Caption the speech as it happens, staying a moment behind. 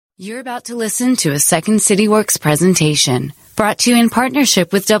You're about to listen to a Second City Works presentation brought to you in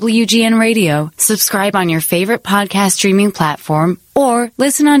partnership with WGN Radio. Subscribe on your favorite podcast streaming platform or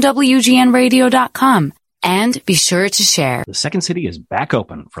listen on WGNradio.com. And be sure to share. The Second City is back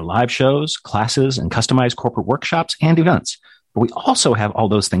open for live shows, classes, and customized corporate workshops and events. But we also have all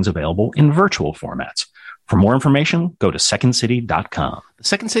those things available in virtual formats. For more information, go to secondcity.com. The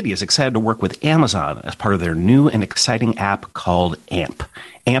Second City is excited to work with Amazon as part of their new and exciting app called AMP.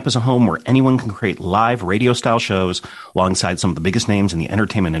 AMP is a home where anyone can create live radio-style shows alongside some of the biggest names in the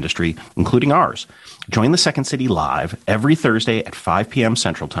entertainment industry, including ours. Join the Second City live every Thursday at 5 p.m.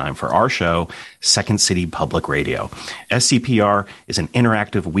 Central Time for our show, Second City Public Radio. SCPR is an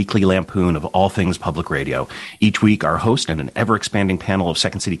interactive weekly lampoon of all things public radio. Each week, our host and an ever-expanding panel of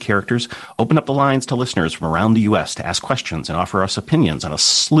Second City characters open up the lines to listeners from around the U.S. to ask questions and offer us opinions on a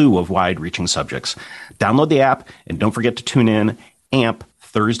slew of wide-reaching subjects. Download the app, and don't forget to tune in, AMP,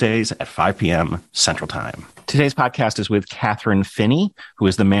 Thursdays at 5 p.m. Central Time. Today's podcast is with Catherine Finney, who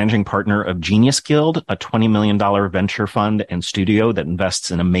is the managing partner of Genius Guild, a $20 million venture fund and studio that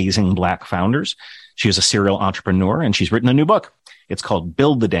invests in amazing Black founders. She is a serial entrepreneur, and she's written a new book. It's called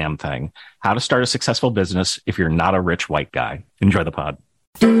Build the Damn Thing: How to Start a Successful Business If You're Not a Rich White Guy. Enjoy the pod.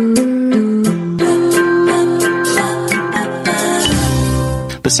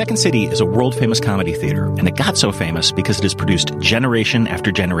 The Second City is a world-famous comedy theater, and it got so famous because it has produced generation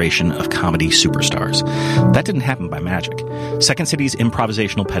after generation of comedy superstars. That didn't happen by magic. Second City's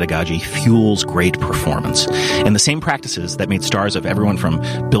improvisational pedagogy fuels great performance, and the same practices that made stars of everyone from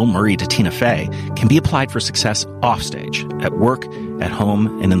Bill Murray to Tina Fey can be applied for success offstage, at work, at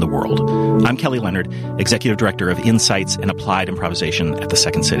home, and in the world. I'm Kelly Leonard, Executive Director of Insights and Applied Improvisation at the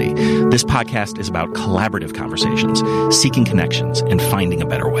Second City. This podcast is about collaborative conversations, seeking connections, and finding a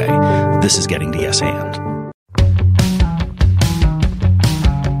better way. This is Getting to Yes And.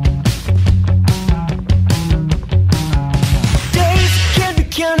 Days can't be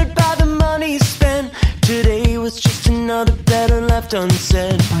counted by the money spent. Today was just another better left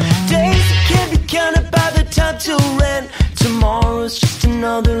unsaid. Days can't be counted by the time till rent. Tomorrow's just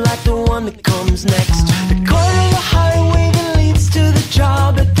another like the one that comes next. The corner of the highway that leads to the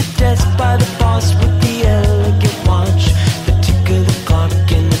job, at the desk by the boss with the elegant watch. The tick of the clock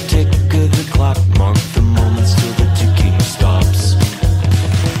and the tick of the clock mark the moments till the ticking stops.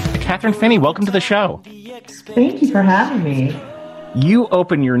 Catherine Finney, welcome to the show. Thank you for having me. You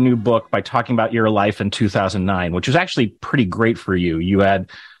open your new book by talking about your life in 2009, which was actually pretty great for you. You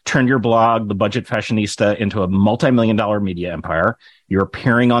had turned your blog, The Budget Fashionista, into a multi-million-dollar media empire. You're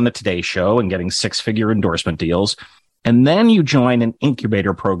appearing on the Today Show and getting six-figure endorsement deals. And then you joined an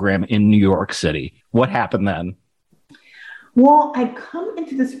incubator program in New York City. What happened then? Well, I come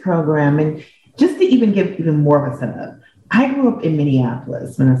into this program, and just to even give even more of a setup, I grew up in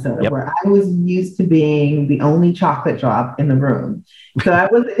Minneapolis, Minnesota, where I was used to being the only chocolate drop in the room. So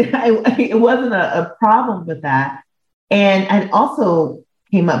it wasn't a problem with that. And I also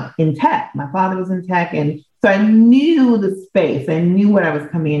came up in tech. My father was in tech. And so I knew the space. I knew what I was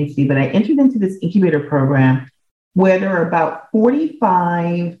coming into. But I entered into this incubator program where there were about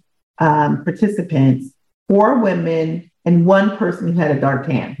 45 participants, 4 women, and 1 person who had a dark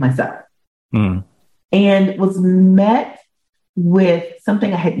tan, myself. And was met with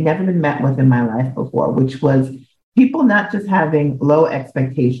something I had never been met with in my life before, which was people not just having low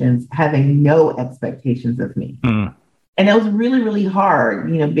expectations, having no expectations of me. And it was really, really hard,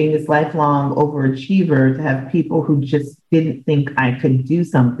 being this lifelong overachiever, to have people who just didn't think I could do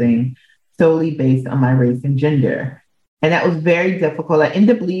something solely based on my race and gender. And that was very difficult. I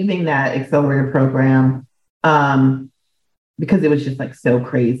ended up leaving that accelerator program because it was just so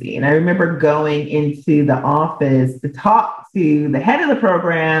crazy. And I remember going into the office to talk to the head of the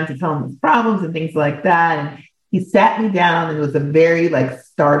program, to tell him his problems and things like that. And he sat me down, and it was a very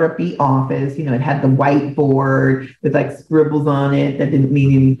startup-y office. It had the whiteboard with scribbles on it that didn't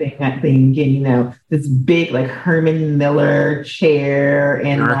mean anything. That thing, and this big Herman Miller chair,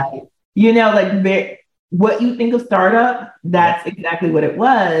 and what you think of startup, that's exactly what it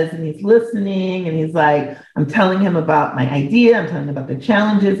was. And he's listening, and he's I'm telling him about my idea. I'm telling him about the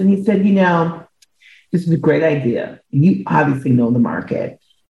challenges. And he said, this is a great idea. You obviously know the market,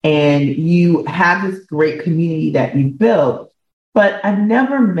 and you have this great community that you've built, but I've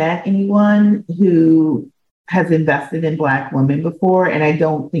never met anyone who has invested in Black women before, and I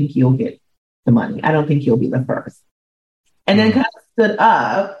don't think you'll get the money. I don't think you'll be the first. And then kind of stood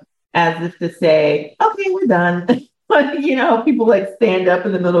up as if to say, okay, we're done. People stand up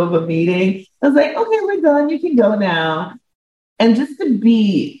in the middle of a meeting. I was okay, we're done. You can go now. And just to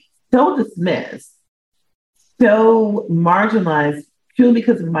be so dismissed, so marginalized purely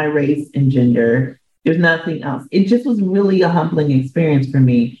because of my race and gender. There's nothing else. It just was really a humbling experience for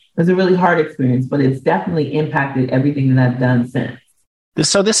me. It was a really hard experience, but it's definitely impacted everything that I've done since.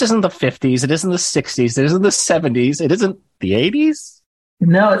 So this isn't the 50s. It isn't the 60s. It isn't the 70s. It isn't the 80s.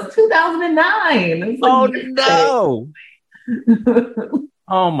 No, it's 2009. It's no.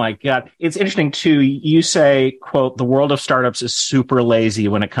 Oh, my God. It's interesting, too. You say, quote, the world of startups is super lazy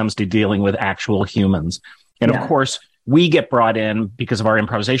when it comes to dealing with actual humans. And of course, we get brought in because of our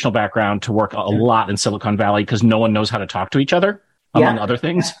improvisational background to work a lot in Silicon Valley because no one knows how to talk to each other, among other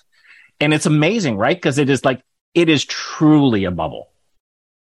things. And it's amazing, right? Because it is truly a bubble.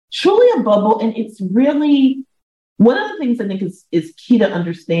 Truly a bubble. And it's really one of the things I think is key to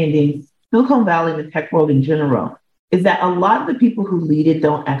understanding Silicon Valley and the tech world in general is that a lot of the people who lead it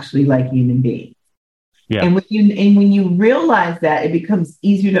don't actually like human beings. Yeah. And when you realize that, it becomes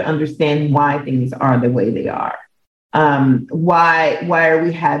easier to understand why things are the way they are. Why are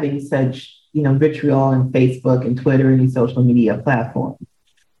we having such, vitriol on Facebook and Twitter and these social media platforms?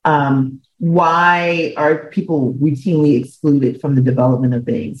 Why are people routinely excluded from the development of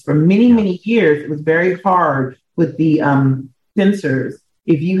things? For many, many years, it was very hard with the censors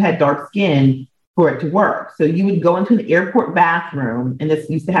if you had dark skin for it to work. So you would go into an airport bathroom, and this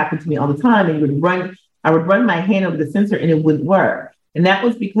used to happen to me all the time, and I would run my hand over the sensor and it wouldn't work. And that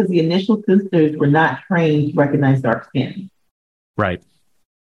was because the initial sensors were not trained to recognize dark skin. Right.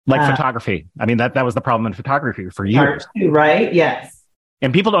 Like photography. I mean, that was the problem in photography for years. Right? Yes.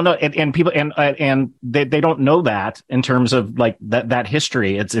 And people don't know, and people, and they don't know that in terms of like that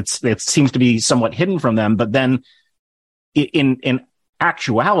history. It seems to be somewhat hidden from them, but then in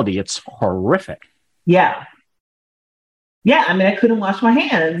actuality, it's horrific. Yeah. Yeah, I mean, I couldn't wash my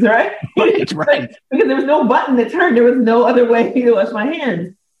hands, right? Right. Because there was no button that turned. There was no other way to wash my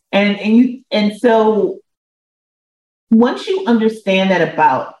hands. And so once you understand that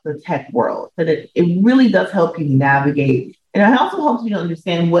about the tech world, that it really does help you navigate. And it also helps you to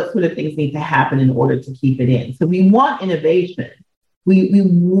understand what sort of things need to happen in order to keep it in. So we want innovation. We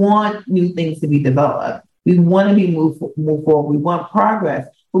want new things to be developed. We want to move forward. We want progress,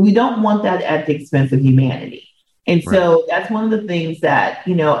 but we don't want that at the expense of humanity. And so that's one of the things that,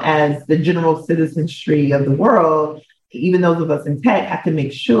 as the general citizenry of the world, even those of us in tech have to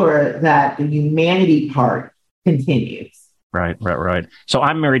make sure that the humanity part continues. Right. So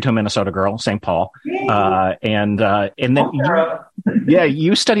I'm married to a Minnesota girl, St. Paul. And then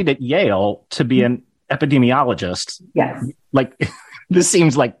you studied at Yale to be an epidemiologist. Yes. Like, this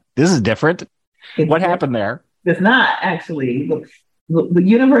seems like this is different. What happened there? It's not actually. The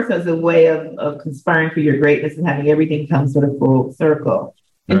universe has a way of conspiring for your greatness and having everything come sort of full circle.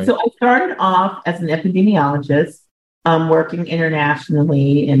 And so I started off as an epidemiologist, working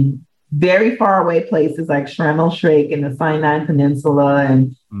internationally in very far away places like Sharm el-Sheikh and the Sinai Peninsula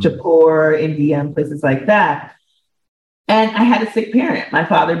and Jaipur, India, and places like that. And I had a sick parent. My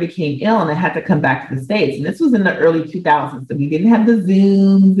father became ill and I had to come back to the States. And this was in the early 2000s. So we didn't have the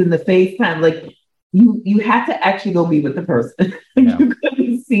Zooms and the FaceTime. Like, you had to actually go be with the person. Yeah. You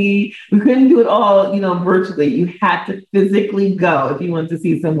couldn't we couldn't do it all, virtually. You had to physically go if you wanted to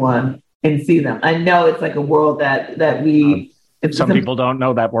see someone and see them. I know it's like a world that we... Some people don't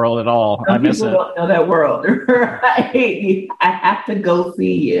know that world at all. Some people don't know that world, right? I have to go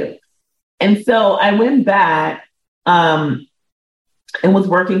see you. And so I went back and was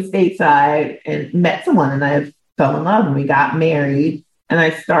working stateside and met someone, and I fell in love, and we got married. And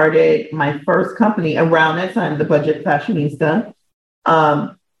I started my first company around that time, The Budget Fashionista.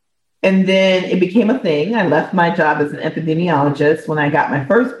 And then it became a thing. I left my job as an epidemiologist when I got my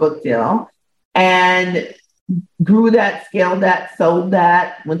first book deal and grew that, scaled that, sold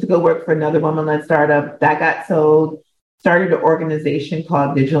that, went to go work for another woman-led startup. That got sold, started an organization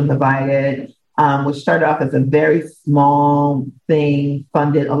called Digital Divided, which started off as a very small thing,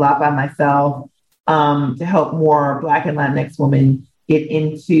 funded a lot by myself, to help more Black and Latinx women get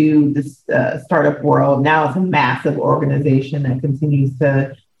into this startup world. Now it's a massive organization that continues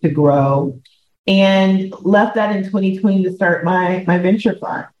to grow, and left that in 2020 to start my venture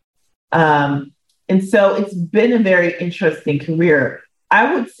fund. And so it's been a very interesting career.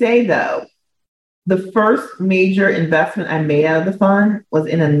 I would say, though, the first major investment I made out of the fund was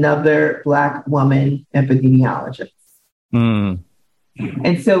in another Black woman epidemiologist. And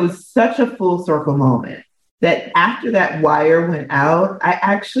so it was such a full circle moment that after that wire went out, I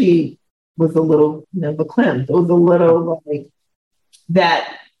actually was a little, verklempt. It was a little like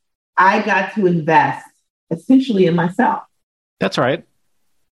that I got to invest essentially in myself. That's right.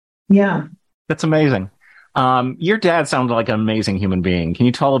 Yeah. That's amazing. Your dad sounded like an amazing human being. Can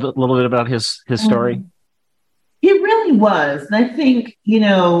you tell a little bit about his story? He really was. And I think,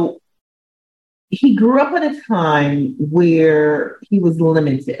 he grew up at a time where he was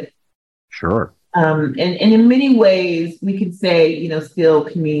limited. Sure. And in many ways, we could say, still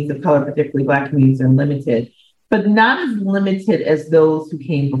communities of color, particularly Black communities, are limited, but not as limited as those who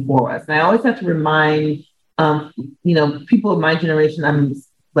came before us. And I always have to remind, people of my generation, I'm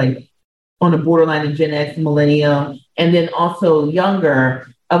like on the borderline of Gen X, millennial, and then also younger,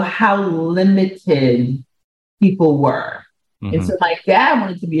 of how limited people were. Mm-hmm. And so my dad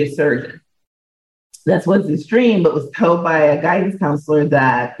wanted to be a surgeon. That was his dream, but was told by a guidance counselor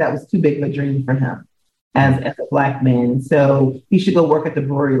that was too big of a dream for him as a Black man. So he should go work at the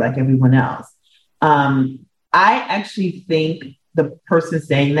brewery like everyone else. I actually think the person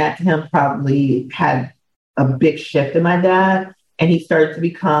saying that to him probably had a big shift in my dad, and he started to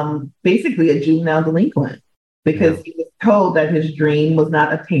become basically a juvenile delinquent because he was told that his dream was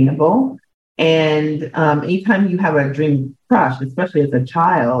not attainable. And anytime you have a dream crushed, especially as a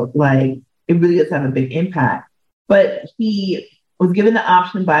child, like, it really does have a big impact. But he was given the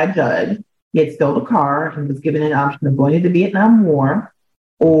option by a judge. He had stolen a car and was given an option of going to the Vietnam War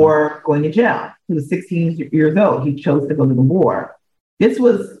or going to jail. He was 16 years old. He chose to go to the war. This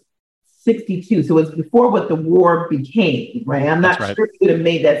was 62. So it was before what the war became, right? I'm not sure he would have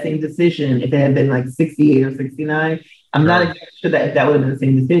made that same decision if it had been like 68 or 69. I'm not exactly sure that would have been the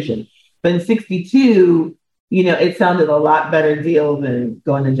same decision. But in 62, it sounded a lot better deal than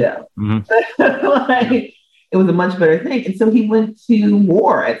going to jail. Mm-hmm. It was a much better thing. And so he went to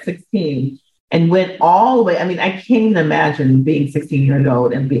war at 16 and went all the way. I mean, I can't even imagine being 16 years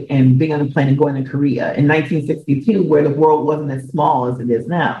old and being on a plane and going to Korea in 1962, where the world wasn't as small as it is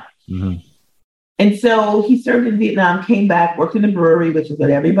now. Mm-hmm. And so he served in Vietnam, came back, worked in a brewery, which is what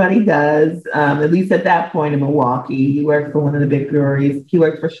everybody does, at least at that point in Milwaukee. He worked for one of the big breweries. He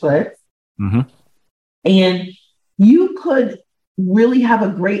worked for Schlitz. Mm-hmm. And you could really have a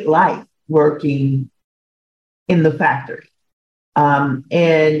great life working in the factory.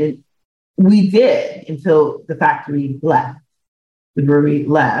 And we did until the factory left. The brewery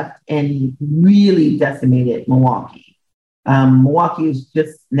left and really decimated Milwaukee. Milwaukee is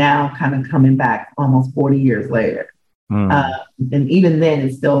just now kind of coming back almost 40 years later. And even then,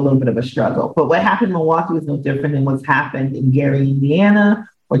 it's still a little bit of a struggle. But what happened in Milwaukee was no different than what's happened in Gary, Indiana,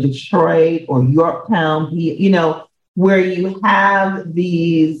 or Detroit, or Yorktown, where you have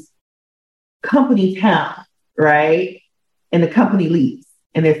these company towns, right? And the company leaves,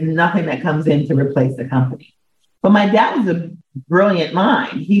 and there's nothing that comes in to replace the company. But my dad was a brilliant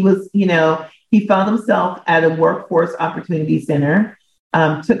mind. He was, he found himself at a workforce opportunity center,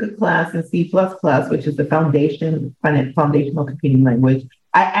 took a class in C++, which is the foundational computing language.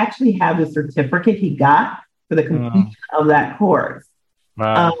 I actually have the certificate he got for the completion of that course.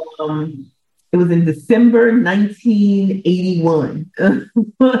 Wow. It was in December 1981.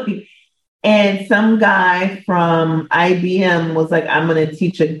 And some guy from IBM was like, I'm going to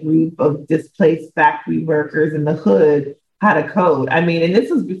teach a group of displaced factory workers in the hood how to code. I mean, and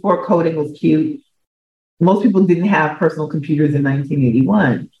this was before coding was cute. Most people didn't have personal computers in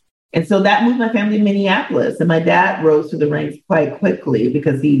 1981. And so that moved my family to Minneapolis. And my dad rose through the ranks quite quickly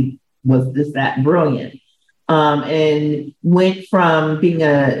because he was just that brilliant. And went from being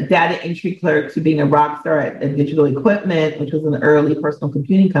a data entry clerk to being a rock star at Digital Equipment, which was an early personal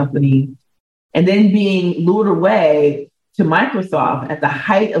computing company, and then being lured away to Microsoft at the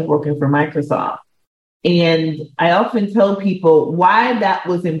height of working for Microsoft. And I often tell people why that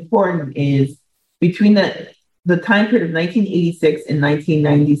was important is between the time period of 1986 and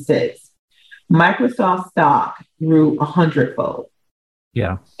 1996, Microsoft stock grew 100-fold.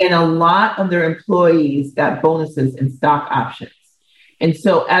 Yeah. And a lot of their employees got bonuses and stock options. And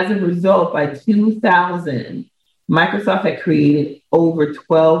so as a result, by 2000, Microsoft had created over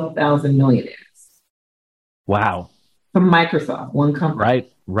 12,000 millionaires. Wow. From Microsoft, one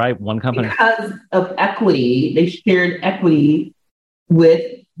company. Right. One company. Because of equity, they shared equity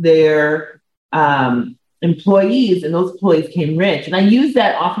with their employees, and those employees came rich. And I use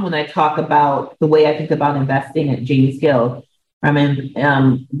that often when I talk about the way I think about investing at James Gill. I'm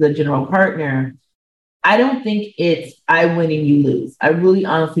the general partner. I don't think it's I win and you lose. I really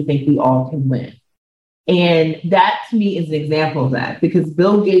honestly think we all can win. And that to me is an example of that, because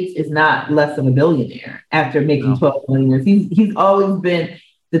Bill Gates is not less of a billionaire after making 12 million years. He's always been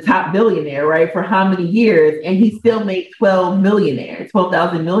the top billionaire, right? For how many years? And he still made 12,000 millionaires,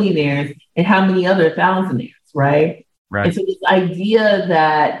 and how many other thousandaires, right? Right. And so this idea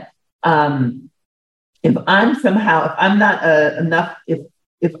that if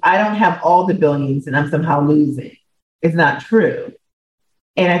I don't have all the billions and I'm somehow losing, it's not true.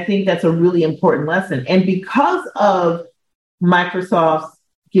 And I think that's a really important lesson. And because of Microsoft's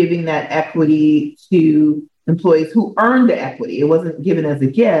giving that equity to employees who earned the equity, it wasn't given as a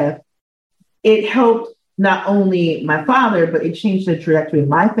gift, it helped not only my father, but it changed the trajectory of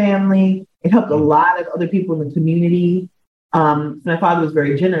my family. It helped a lot of other people in the community. My father was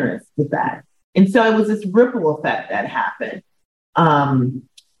very generous with that. And so it was this ripple effect that happened. And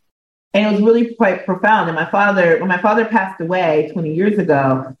it was really quite profound. And when my father passed away 20 years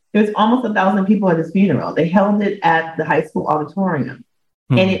ago, there was almost 1,000 people at his funeral. They held it at the high school auditorium.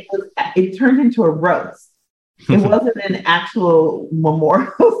 And it turned into a roast. It wasn't an actual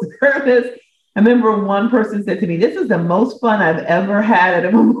memorial service. I remember one person said to me, "This is the most fun I've ever had at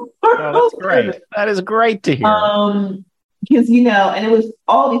a memorial that's great. Service." That is great to hear. Because, and it was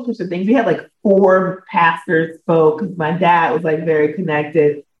all these sorts of things. We had like 4 pastors spoke because my dad was like very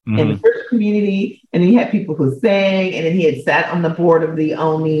connected in the church community. And then he had people who sang, and then he had sat on the board of the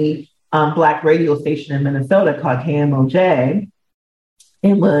only Black radio station in Minnesota called KMOJ.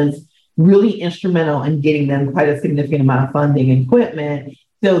 It was really instrumental in getting them quite a significant amount of funding and equipment.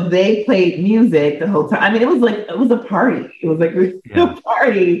 So they played music the whole time. I mean, it was a party. It was like a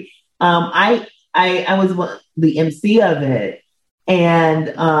party. I was the MC of it. And,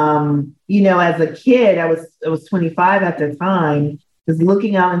 as a kid, I was 25 at the time, just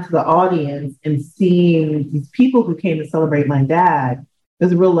looking out into the audience and seeing these people who came to celebrate my dad. It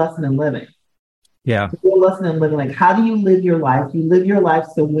was a real lesson in living. Yeah. A real lesson in living. Like, how do you live your life? You live your life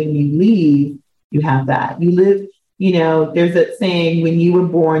so when you leave, you have that. You live, there's that saying, when you were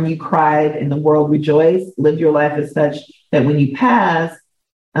born, you cried and the world rejoiced. Live your life as such that when you pass,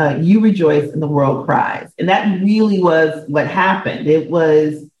 you rejoice and the world cries. And that really was what happened. It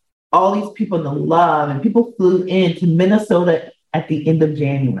was all these people in the love, and people flew into Minnesota at the end of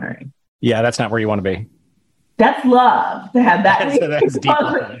January. Yeah, that's not where you want to be. That's love to have that. That's deep.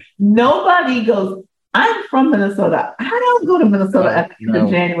 Nobody goes, I'm from Minnesota. I don't go to Minnesota at the end of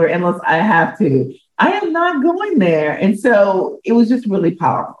January unless I have to. I am not going there. And so it was just really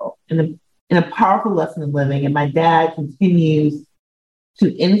powerful and a powerful lesson in living. And my dad continues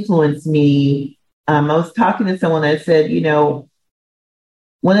to influence me. I was talking to someone that said,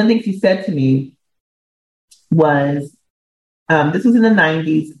 one of the things he said to me was, this was in the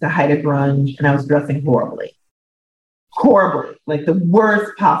 90s, the height of grunge, and I was dressing horribly, like the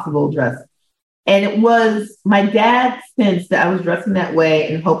worst possible dress. And it was my dad sensed that I was dressing that way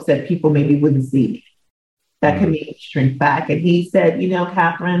in hopes that people maybe wouldn't see me. That could make me shrink back. And he said,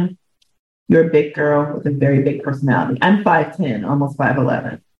 Catherine, you're a big girl with a very big personality. I'm 5'10", almost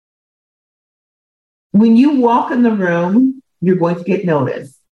 5'11". When you walk in the room, you're going to get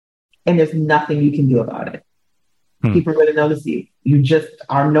noticed. And there's nothing you can do about it. People are going to notice you. You just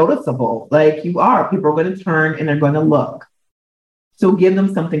are noticeable, like you are. People are going to turn and they're going to look. So give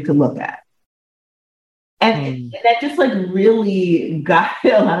them something to look at. And that just like really got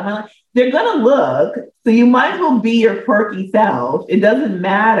it out of my life. They're going to look. So you might as well be your quirky self. It doesn't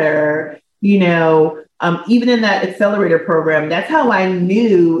matter, even in that accelerator program, that's how I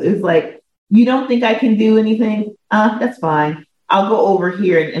knew is like, you don't think I can do anything? That's fine. I'll go over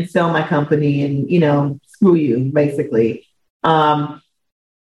here and sell my company and, screw you, basically. But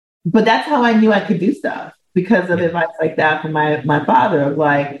that's how I knew I could do stuff, because of advice like that from my father of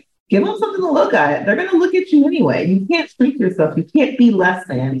like, give them something to look at. They're going to look at you anyway. You can't treat yourself. You can't be less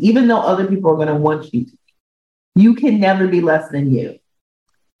than, even though other people are going to want you to. You can never be less than you.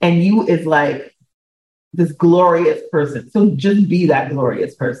 And you is like this glorious person. So just be that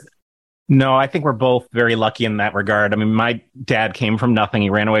glorious person. No, I think we're both very lucky in that regard. I mean, my dad came from nothing. He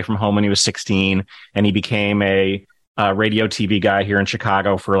ran away from home when he was 16, and he became a radio TV guy here in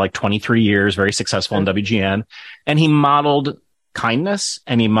Chicago for like 23 years, very successful in WGN. And he modeled kindness,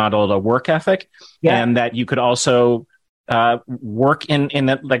 and he modeled a work ethic, and that you could also work in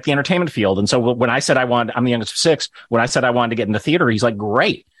the entertainment field. And so when I said I'm the youngest of 6, when I said I wanted to get into theater, he's like,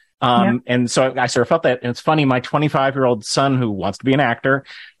 great. And so I sort of felt that. And it's funny, my 25-year-old son, who wants to be an actor,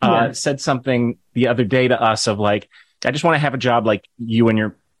 said something the other day to us of like, I just want to have a job like you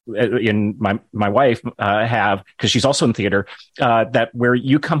and my wife have, because she's also in theater, that where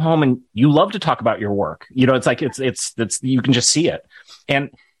you come home and you love to talk about your work. It's like, it's you can just see it.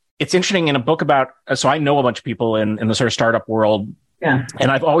 And it's interesting in a book about, so I know a bunch of people in the sort of startup world. Yeah. And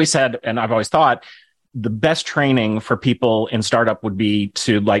I've always said, and I've always thought, the best training for people in startup would be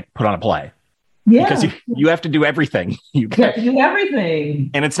to like put on a play. Yeah. Because you have to do everything. You have to do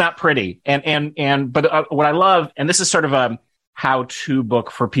everything. And it's not pretty. But what I love, and this is sort of a how-to book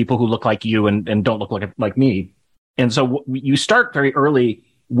for people who look like you and don't look like me. And so you start very early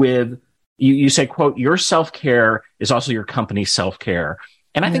with, you say, quote, your self-care is also your company's self-care.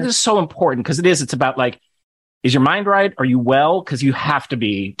 And I think this is so important because it's about like, is your mind right? Are you well? Because you have to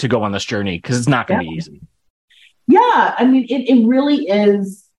be to go on this journey because it's not going to be easy. Yeah. I mean, it really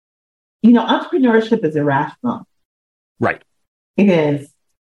is, entrepreneurship is irrational. Right. It is.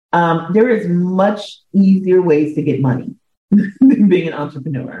 There is much easier ways to get money than being an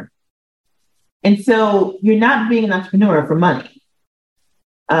entrepreneur. And so you're not being an entrepreneur for money.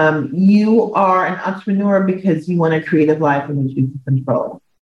 You are an entrepreneur because you want a creative life in which you can control.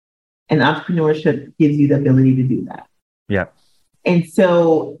 And entrepreneurship gives you the ability to do that. Yeah. And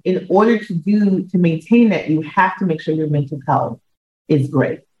so in order to maintain that, you have to make sure your mental health is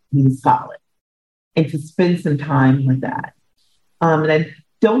great, is solid, and to spend some time with that. And I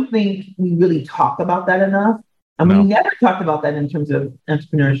don't think we really talk about that enough. And we never talked about that in terms of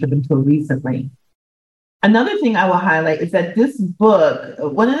entrepreneurship until recently. Another thing I will highlight is that this book,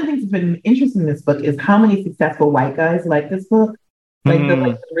 one of the things that's been interesting in this book is how many successful white guys like this book.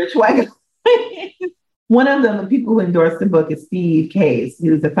 The rich white guy. One of them, the people who endorsed the book is Steve Case,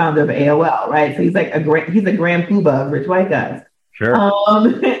 who's the founder of AOL, right? So he's like he's a grand poobah of rich white guys. Sure.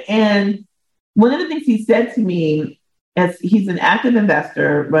 And one of the things he said to me, as he's an active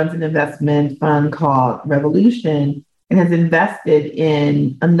investor, runs an investment fund called Revolution, and has invested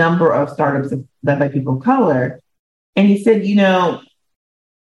in a number of startups led by people of color. And he said,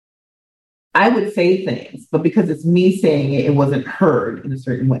 I would say things, but because it's me saying it, it wasn't heard in a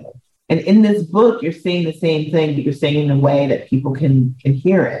certain way. And in this book, you're saying the same thing, but you're saying it in a way that people can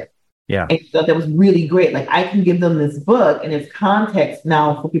hear it. Yeah. And so that was really great. Like I can give them this book and its context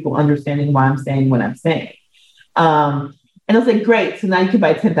now for people understanding why I'm saying what I'm saying. And I was like, great. So now you can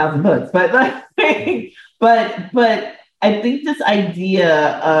buy 10,000 books. But but I think this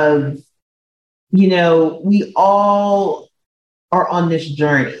idea of, we all are on this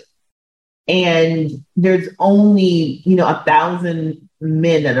journey. And there's only, 1,000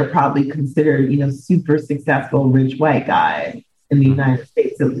 men that are probably considered, super successful, rich white guys in the United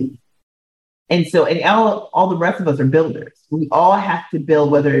States at least. And so, and all the rest of us are builders. We all have to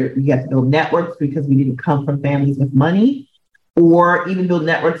build, whether we have to build networks because we didn't come from families with money, or even build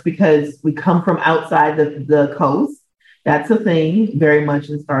networks because we come from outside the coast. That's a thing very much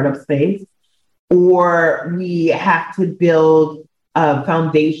in startup space. Or we have to build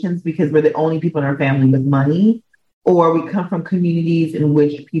foundations because we're the only people in our family with money, or we come from communities in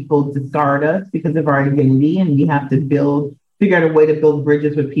which people discard us because of our identity, and we have to figure out a way to build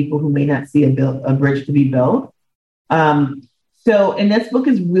bridges with people who may not see a bridge to be built. And this book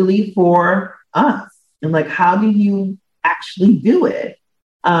is really for us, and like, how do you actually do it?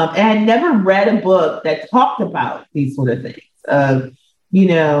 And I never read a book that talked about these sort of things.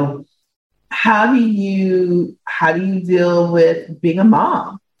 How do you deal with being a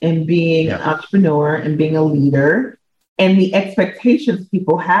mom and being an entrepreneur and being a leader and the expectations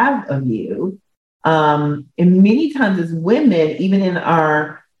people have of you? And many times as women, even in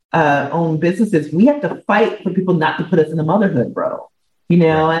our own businesses, we have to fight for people not to put us in the motherhood role.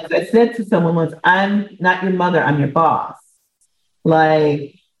 As I said to someone once, I'm not your mother, I'm your boss.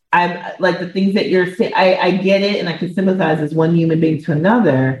 Like, I'm like the things that you're saying, I get it and I can sympathize as one human being to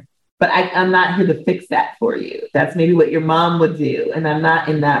another. But I'm not here to fix that for you. That's maybe what your mom would do. And I'm not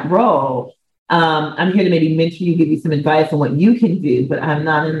in that role. I'm here to maybe mentor you, give you some advice on what you can do, but I'm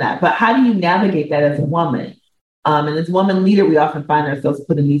not in that. But how do you navigate that as a woman? And as a woman leader, we often find ourselves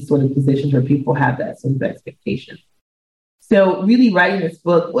put in these sort of positions where people have that sort of expectation. So really writing this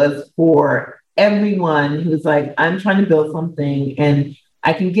book was for everyone who's like, I'm trying to build something and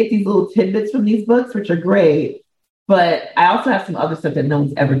I can get these little tidbits from these books, which are great. But I also have some other stuff that no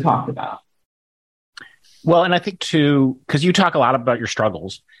one's ever talked about. Well, and I think too, because you talk a lot about your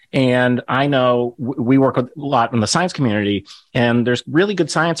struggles, and I know we work a lot in the science community, and there's really good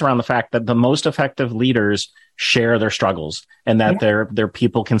science around the fact that the most effective leaders share their struggles, and that their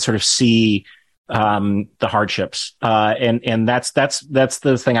people can sort of see the hardships. And that's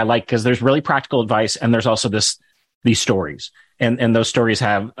the thing I like, because there's really practical advice, and there's also these stories, and those stories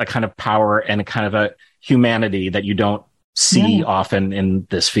have a kind of power and a kind of a humanity that you don't see often in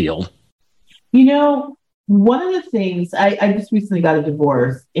this field. One of the things, I just recently got a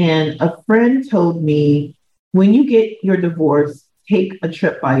divorce, and a friend told me, when you get your divorce, take a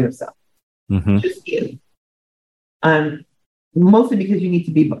trip by yourself. Mm-hmm. Just you. Mostly because you need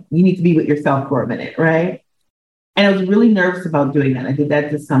to be with yourself for a minute, right? And I was really nervous about doing that. I did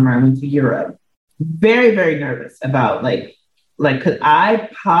that this summer. I went to Europe. Very, very nervous about like, could I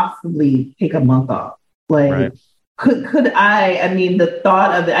possibly take a month off? Like, could I mean, the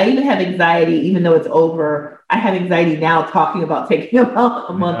thought of it, I even have anxiety, even though it's over. I have anxiety now talking about taking a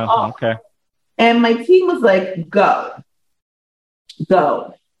month off. Okay. And my team was like, go.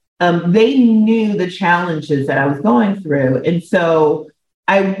 go. They knew the challenges that I was going through. And so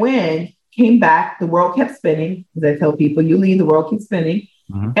I went, came back, the world kept spinning. As I tell people, you leave, the world keeps spinning.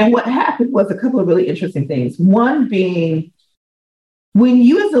 Mm-hmm. And what happened was a couple of really interesting things. One being, when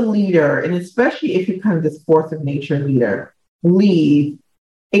you as a leader, and especially if you're kind of this force of nature leader, lead,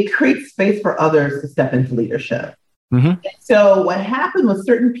 it creates space for others to step into leadership. Mm-hmm. So what happened was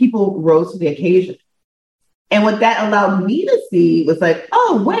certain people rose to the occasion. And what that allowed me to see was like,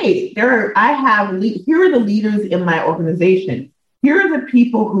 oh, wait, here are the leaders in my organization. Here are the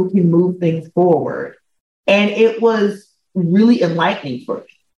people who can move things forward. And it was really enlightening for me.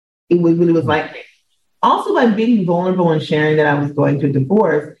 It really was enlightening. Also, by being vulnerable and sharing that I was going through a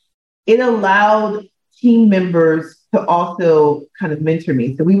divorce, it allowed team members to also kind of mentor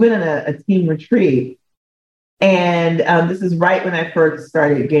me. So we went on a team retreat. And this is right when I first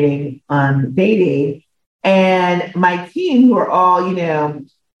started getting dating. And my team, who are all, Gen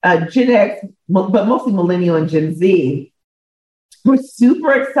X, but mostly Millennial and Gen Z, were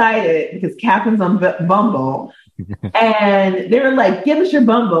super excited because Catherine's on Bumble. And they were like, give us your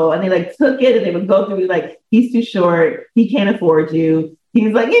Bumble. And they like took it and they would go through like, he's too short. He can't afford you.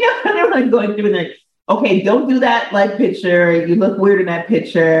 He's like, and they were like going through and like, okay, don't do that like picture. You look weird in that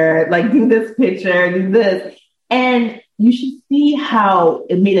picture. Like do this picture, do this. And you should see how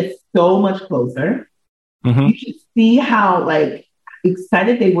it made us so much closer. Mm-hmm. You should see how like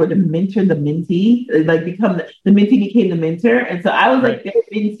excited they were to mentor the mentee, like become the mentee became the mentor. And so I was like their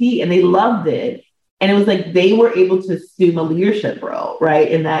mentee and they loved it. And it was like they were able to assume a leadership role,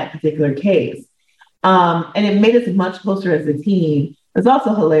 right, in that particular case. And it made us much closer as a team. It's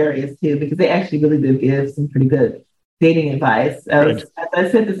also hilarious, too, because they actually really did give some pretty good dating advice. As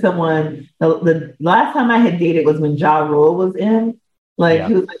I said to someone, the last time I had dated was when Ja Rule was in. Like,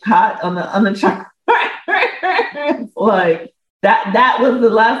 he was like hot on the chart. Like, that was the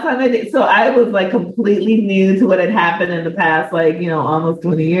last time I dated. So I was like completely new to what had happened in the past, like, almost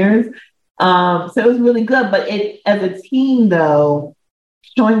 20 years. So it was really good. But as a team, though,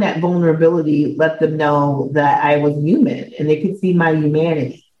 showing that vulnerability let them know that I was human and they could see my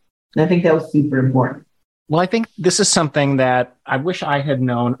humanity. And I think that was super important. Well, I think this is something that I wish I had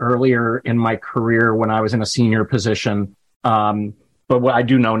known earlier in my career when I was in a senior position. But what I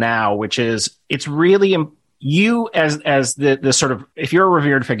do know now, which is it's really you as the sort of, if you're a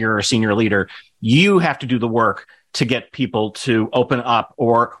revered figure or a senior leader, you have to do the work to get people to open up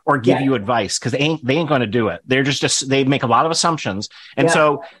or give you advice, because they ain't going to do it. They're just they make a lot of assumptions. And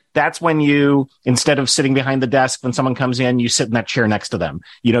so that's when you, instead of sitting behind the desk, when someone comes in, you sit in that chair next to them.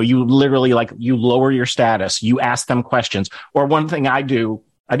 You literally you lower your status, you ask them questions. Or one thing I do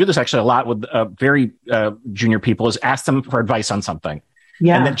this actually a lot with very junior people, is ask them for advice on something.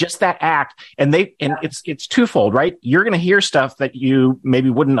 Yeah. And then just that act, and it's twofold, right? You're going to hear stuff that you maybe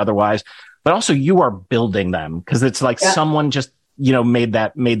wouldn't otherwise, but also you are building them, because it's like someone just, made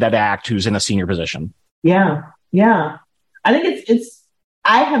that act who's in a senior position. Yeah. Yeah. I think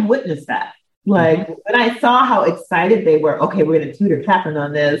I have witnessed that. Like when I saw how excited they were, okay, we're going to tutor Catherine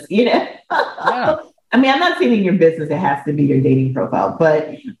on this, Yeah. I mean, I'm not saying in your business it has to be your dating profile,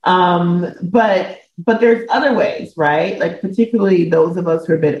 but there's other ways, right? Like particularly those of us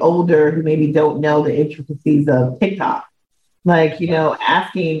who are a bit older who maybe don't know the intricacies of TikTok. Like,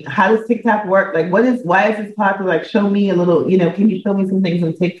 asking, how does TikTok work? Like, why is this popular? Like, show me a little, can you show me some things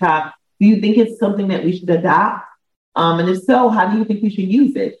on TikTok? Do you think it's something that we should adopt? And if so, how do you think we should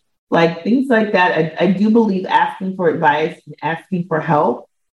use it? Like things like that. I do believe asking for advice and asking for help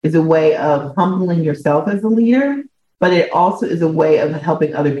is a way of humbling yourself as a leader, but it also is a way of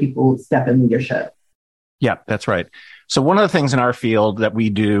helping other people step in leadership. Yeah, that's right. So one of the things in our field that we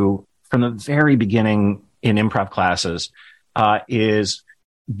do from the very beginning in improv classes is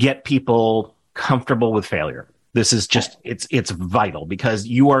get people comfortable with failure. This is just, it's vital, because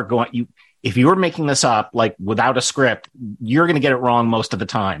if you're making this up, like without a script, you're going to get it wrong most of the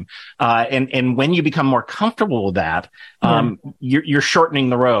time. And when you become more comfortable with that, you're shortening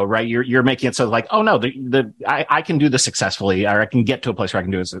the road, right? You're making it so like, oh no, I can do this successfully, or I can get to a place where I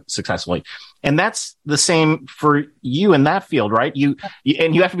can do it successfully. And that's the same for you in that field, right? You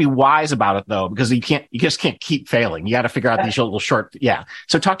have to be wise about it though, because you just can't keep failing. You got to figure out these little short. Yeah.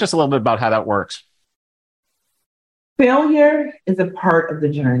 So talk to us a little bit about how that works. Failure is a part of the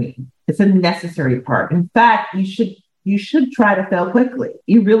journey. It's a necessary part. In fact, you should try to fail quickly.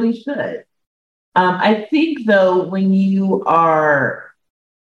 You really should. I think though, when you are,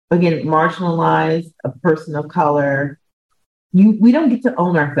 again, marginalized, a person of color, we don't get to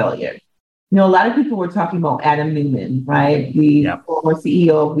own our failure. A lot of people were talking about Adam Newman, right? The former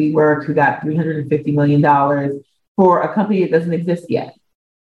CEO of WeWork, who got $350 million. for a company that doesn't exist yet.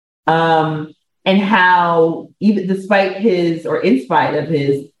 And how even despite his, or in spite of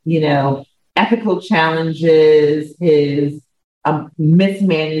his, ethical challenges, his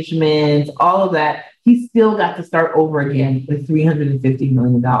mismanagement, all of that, he still got to start over again with $350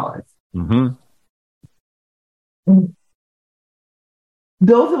 million. Mm-hmm.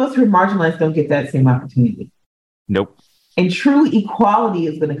 Those of us who are marginalized don't get that same opportunity. Nope. And true equality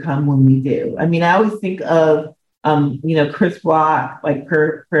is going to come when we do. I mean, I always think of, Chris Rock, like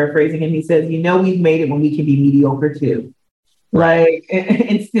paraphrasing him, he says, we've made it when we can be mediocre too. Right.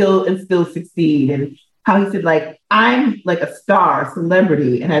 And still succeed. And how he said, like, I'm like a star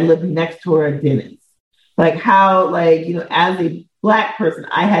celebrity and I live next to a dentist. Like how, like, as a Black person,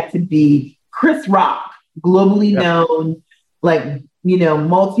 I had to be Chris Rock, globally known, like,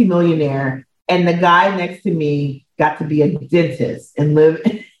 multimillionaire. And the guy next to me got to be a dentist and live,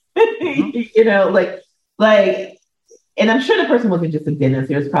 and I'm sure the person wasn't just a dentist.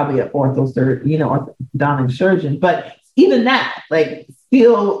 There was probably an orthodontic surgeon, but even that, like,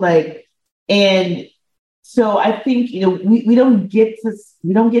 still, like, and so I think, we don't get to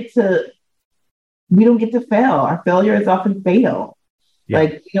fail. Our failure is often fatal. Yeah.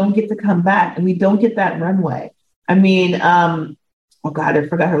 Like, we don't get to come back, and we don't get that runway. I mean, oh God, I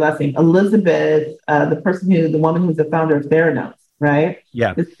forgot her last name. Elizabeth, the woman who's the founder of Theranos, right?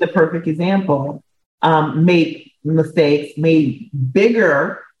 Yeah. This is the perfect example. Made mistakes, made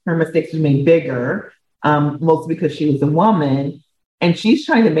bigger. Her mistakes were made bigger, mostly because she was a woman. And she's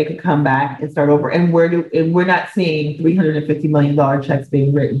trying to make a comeback and start over. And we're not seeing $350 million checks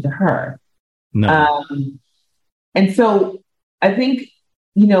being written to her. No. And so I think,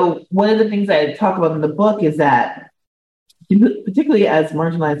 one of the things I talk about in the book is that, particularly as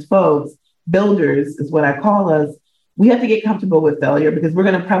marginalized folks, builders is what I call us, we have to get comfortable with failure, because we're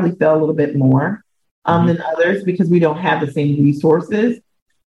going to probably fail a little bit more than others, because we don't have the same resources.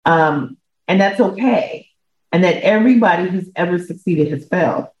 And that's okay. And that everybody who's ever succeeded has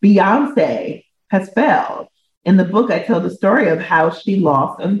failed. Beyonce has failed. In the book, I tell the story of how she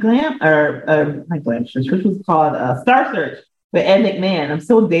lost on not Glam Search, which was called Star Search with Ed McMahon. I'm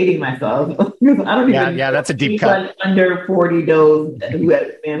still dating myself. I don't even know that's a deep cut. Under 40 knows who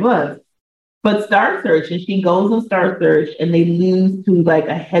Ed McMahon was. But Star Search, and she goes on Star Search, and they lose to like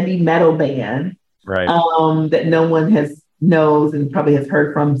a heavy metal band, right? That no one knows and probably has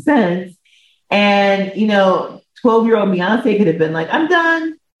heard from since. And 12-year-old Beyonce could have been like, I'm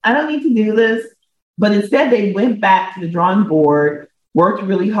done. I don't need to do this. But instead, they went back to the drawing board, worked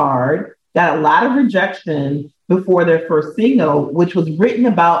really hard, got a lot of rejection before their first single, which was written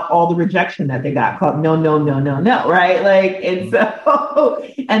about all the rejection that they got, called No, No, No, No, No, right? Like, and so,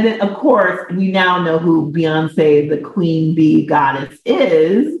 and then of course, we now know who Beyonce, the queen bee goddess,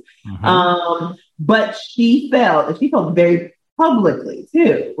 is. But she felt very publicly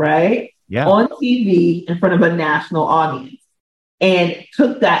too, right? Yeah. On TV in front of a national audience, and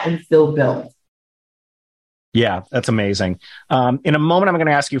took that and still built. Yeah, that's amazing. In a moment, I'm going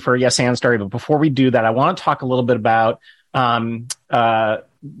to ask you for a yes and story, but before we do that, I want to talk a little bit about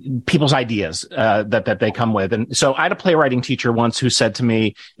people's ideas that they come with. And so I had a playwriting teacher once who said to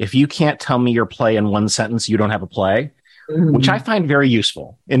me, if you can't tell me your play in one sentence, you don't have a play, which I find very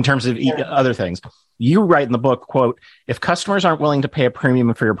useful in terms of other things. You write in the book, quote, if customers aren't willing to pay a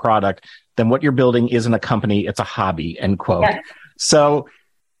premium for your product, then what you're building isn't a company, it's a hobby, end quote. Yes. So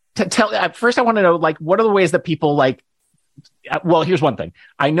first, I want to know, like, what are the ways that people well, here's one thing.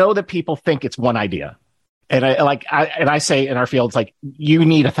 I know that people think it's one idea. And I say in our field, it's like, you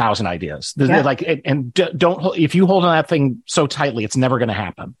need 1,000 ideas. Yeah. Don't, if you hold on that thing so tightly, it's never going to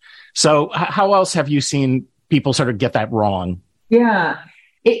happen. So how else have you seen people sort of get that wrong? Yeah.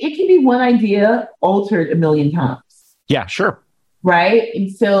 It can be one idea altered 1 million times. Yeah, sure. Right.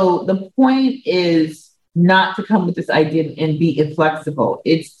 And so the point is not to come with this idea and be inflexible.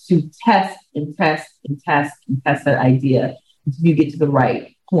 It's to test and test and test and test that idea until you get to the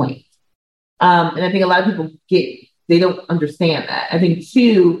right point. And I think a lot of people they don't understand that. I think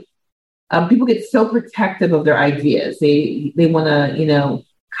too, people get so protective of their ideas. They want to,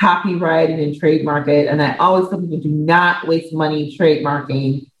 copyright it and trademark it. And I always tell people, do not waste money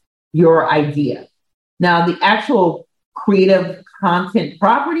trademarking your idea. Now, the actual creative content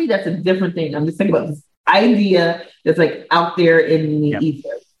property, that's a different thing. I'm just thinking about this idea that's like out there in the ether.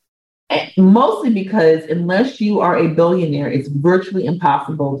 And mostly because unless you are a billionaire, it's virtually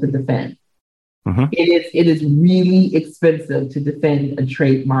impossible to defend. Mm-hmm. It is really expensive to defend a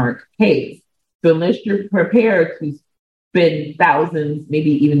trademark case. So unless you're prepared to spend thousands,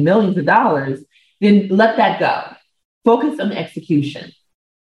 maybe even millions of dollars, then let that go. Focus on execution.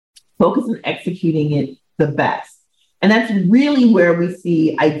 Focus on executing it the best. And that's really where we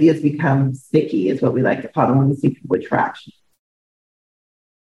see ideas become sticky, is what we like to call them, when we see people with traction.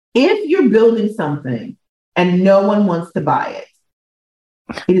 If you're building something and no one wants to buy it,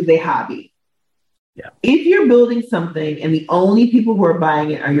 it is a hobby. Yeah. If you're building something and the only people who are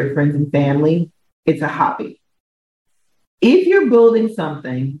buying it are your friends and family, it's a hobby. If you're building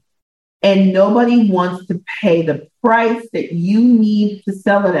something and nobody wants to pay the price that you need to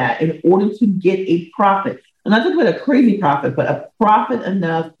sell it at in order to get a profit, I'm not talking about a crazy profit, but a profit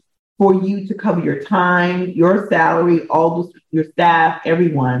enough for you to cover your time, your salary, all those, your staff,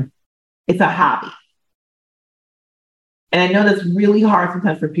 everyone, it's a hobby. And I know that's really hard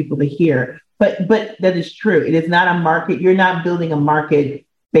sometimes for people to hear, but that is true. It is not a market. You're not building a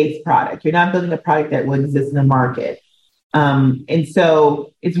market-based product. You're not building a product that will exist in the market. And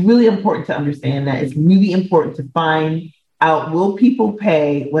so it's really important to understand that. It's really important to find out, will people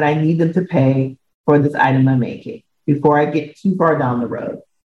pay what I need them to pay for this item I'm making before I get too far down the road?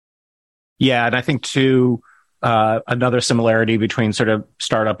 Yeah, and I think too, another similarity between sort of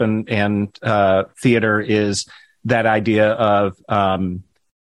startup and theater is that idea of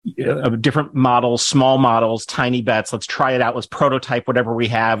different models, small models, tiny bets. Let's try it out. Let's prototype whatever we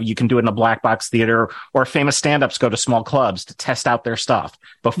have. You can do it in a black box theater, or famous stand-ups go to small clubs to test out their stuff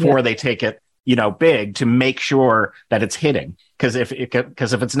before they take it, big, to make sure that it's hitting. Because if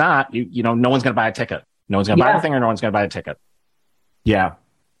it's not, no one's going to buy a ticket. No one's going to buy the thing, or no one's going to buy a ticket. Yeah.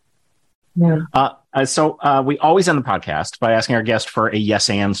 Yeah. So we always end the podcast by asking our guest for a yes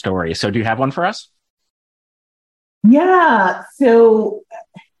and story. So do you have one for us? Yeah. So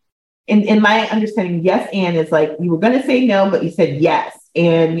in my understanding, yes and is like you were going to say no, but you said yes.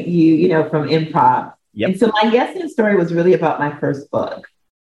 And from improv. Yep. And so my yes and story was really about my first book.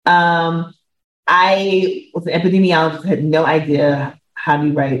 I was an epidemiologist, had no idea how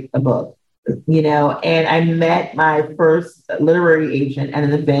to write a book, and I met my first literary agent at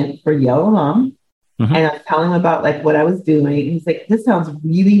an event for Yale alum. Mm-hmm. And I was telling him about what I was doing. And he's like, this sounds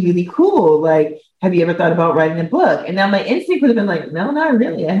really, really cool. Like, have you ever thought about writing a book? And now my instinct would have been like, no, not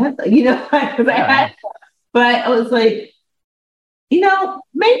really. I had to, because I had to. But I was like,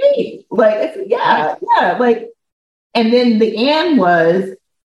 maybe. Yeah. And then the and was,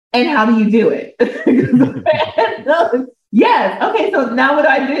 and how do you do it? Yes. Okay. So now what do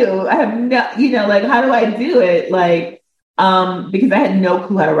I do? I have no, how do I do it? Because I had no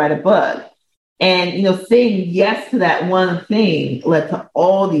clue how to write a book. And, saying yes to that one thing led to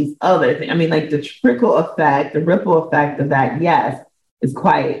all these other things. I mean, the trickle effect, the ripple effect of that yes is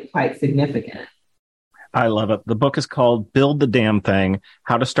quite significant. I love it. The book is called Build the Damn Thing,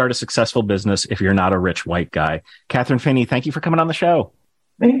 How to Start a Successful Business If You're Not a Rich White Guy. Catherine Finney, thank you for coming on the show.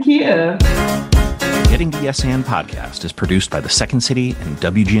 Thank you. Getting the Yes And podcast is produced by The Second City and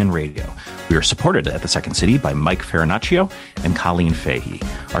WGN Radio. We are supported at The Second City by Mike Farinaccio and Colleen Fahey.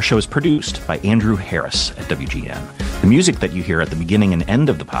 Our show is produced by Andrew Harris at WGN. The music that you hear at the beginning and end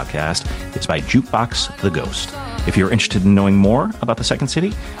of the podcast is by Jukebox the Ghost. If you're interested in knowing more about The Second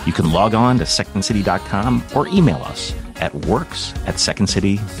City, you can log on to secondcity.com or email us at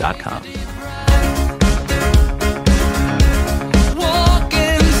works@secondcity.com.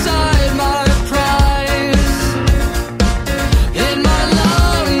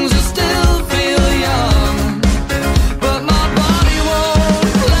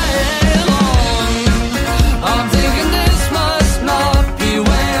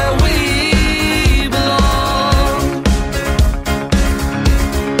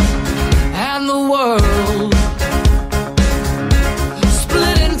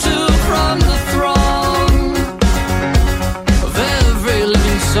 Split into from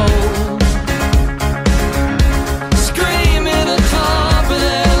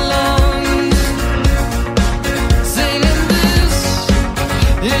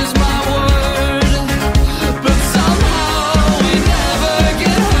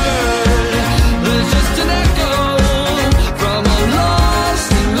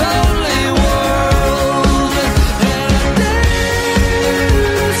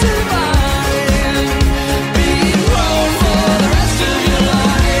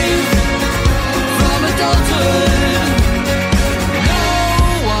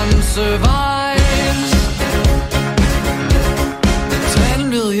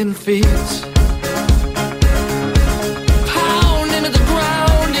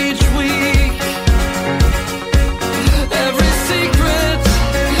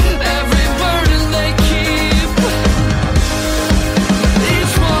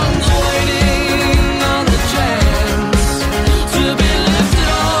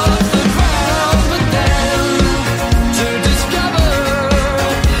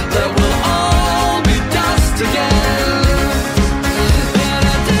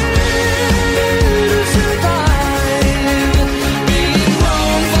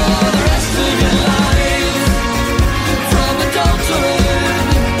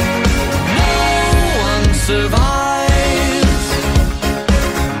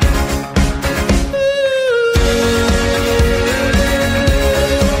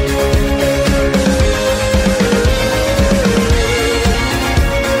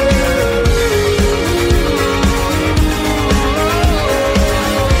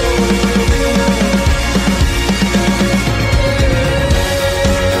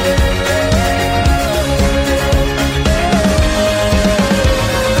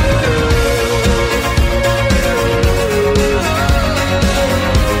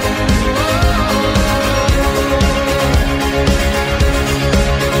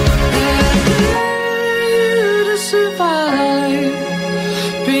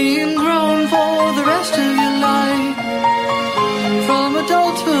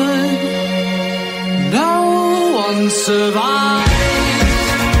survive.